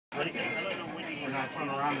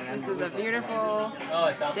This is a beautiful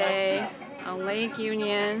day on Lake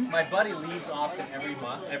Union. My buddy leaves Austin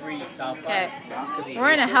every South by. Okay,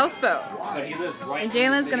 we're in a houseboat. But he lives right And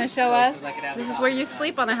Jalen's going to show us, this is where you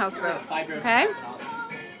sleep on a houseboat. Okay? Yeah,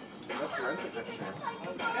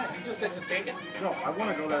 you just said just take it? No, I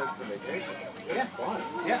want to go there for vacation. Yeah.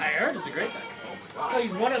 Fun. Yeah, I heard it's a great time. Oh,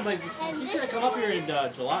 he's one of, like, you should have come up here in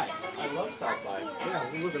July. I love South by.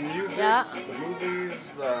 Yeah, with the music, Yeah. the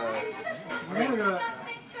movies,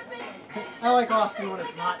 I like Austin when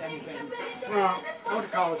it's not anything. Well, I went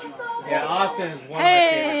to college in Austin. Yeah, Austin is one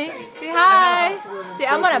Hey, of my favorite cities. say hi. See,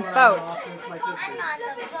 I'm on a boat. Austin with my sisters.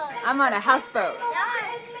 I'm on a houseboat. I'm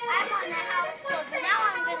on the houseboat, but now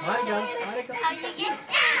I'm going to How'd it go? show you How'd it go? how you get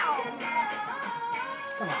down.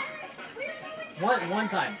 Come on. One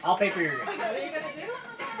time. I'll pay for your drink.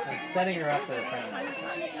 I'm setting her up for the friend.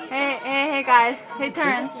 Hey guys, take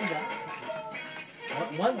turns.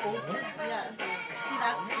 One. Yes. See,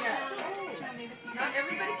 that's, yes. Not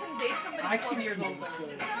everybody can date somebody 12 years old.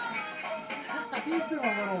 He's doing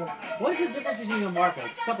a little... What's the difference between you and Mark?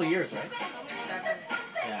 It's a couple of years, right?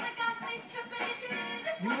 Yeah.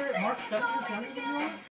 You were at Mark 7 years younger than you are?